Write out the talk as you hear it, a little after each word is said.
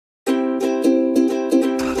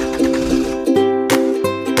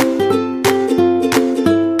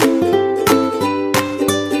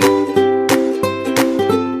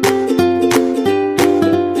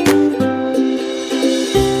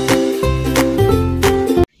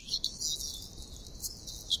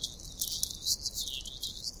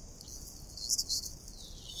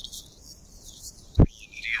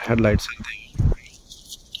headlights are there.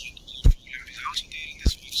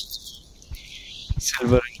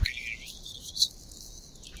 Silver and clear.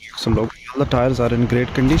 So look, all the tires are in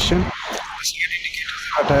great condition. The side indicators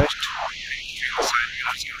are attached. The side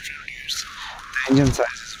mirrors are front gears. The engine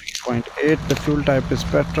size is 6.8. The fuel type is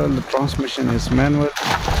petrol. The transmission is manual.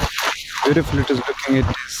 Beautiful it is looking. It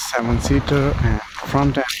is 7-seater and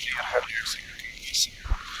front and rear headlights.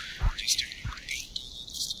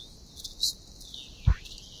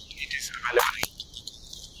 It is available.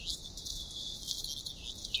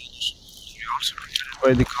 We also provided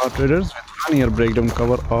by the car traders with 1 year breakdown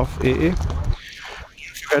cover of AA.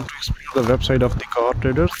 If you had to explore the website of the car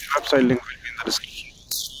traders, the website link will be in the description.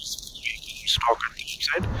 Stock at the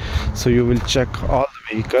website, so you will check all the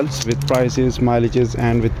vehicles with prices, mileages,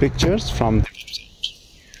 and with pictures from the website.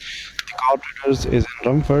 The car traders is in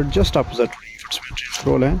Romford, just opposite Romford Cemetery in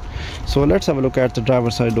Roland. So let's have a look at the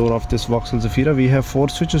driver's side door of this Vauxhall Zafira. We have 4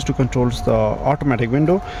 switches to control the automatic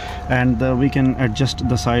window, and we can adjust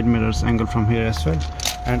the side mirrors angle from here as well.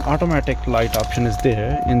 And automatic light option is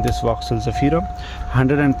there in this Vauxhall Zafira.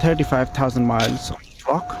 135,000 miles on the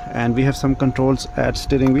clock, and we have some controls at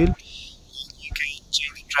steering wheel.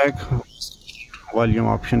 Track volume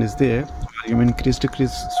option is there, volume increase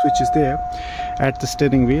decrease switch is there. At the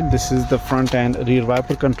steering wheel, this is the front and rear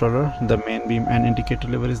wiper controller. The main beam and indicator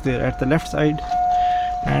lever is there at the left side,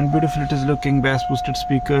 and beautiful it is looking. Bass boosted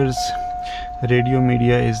speakers, radio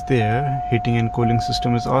media is there. Heating and cooling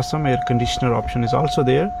system is awesome. Air conditioner option is also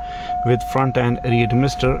there with front and rear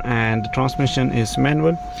demister, and the transmission is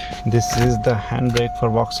manual. This is the handbrake for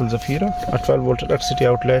Vauxhall Zafira, a 12-volt electricity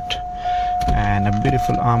outlet, and a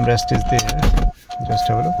beautiful armrest is there. Just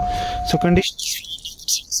have a look. So condition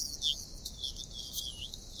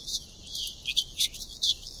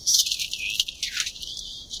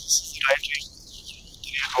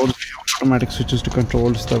automatic switches to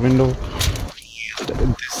control the window.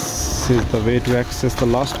 This is the way to access the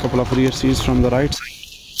last couple of rear seats from the right side.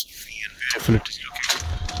 Beautiful it is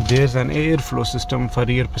looking. There's an airflow system for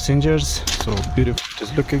rear passengers, so beautiful it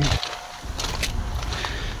is looking.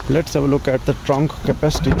 Let's have a look at the trunk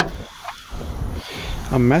capacity.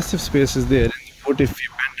 A massive space is there in the boot if we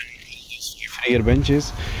abandon rear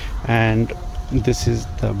benches, and this is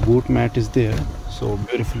the boot mat is there, so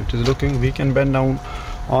beautiful it is looking. We can bend down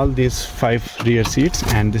all these 5 rear seats,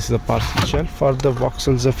 and this is a parcel shelf for the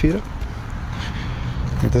Vauxhall Zafira.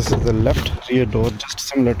 This is the left rear door, just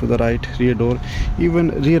similar to the right rear door.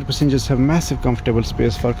 Even rear passengers have massive comfortable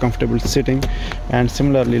space for comfortable sitting, and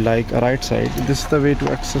similarly like a right side. This is the way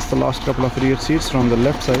to access the last couple of rear seats from the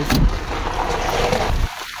left side.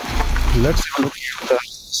 Let's have a look at the,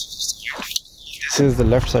 this is the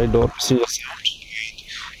left side door, passenger side.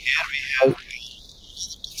 Here we have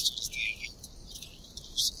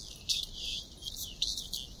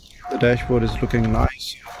the dashboard is looking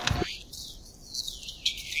nice.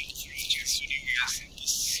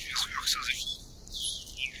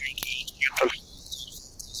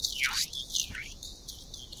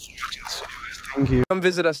 Thank you. Come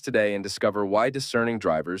visit us today and discover why discerning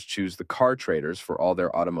drivers choose the car traders for all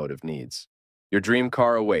their automotive needs. Your dream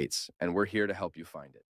car awaits, and we're here to help you find it.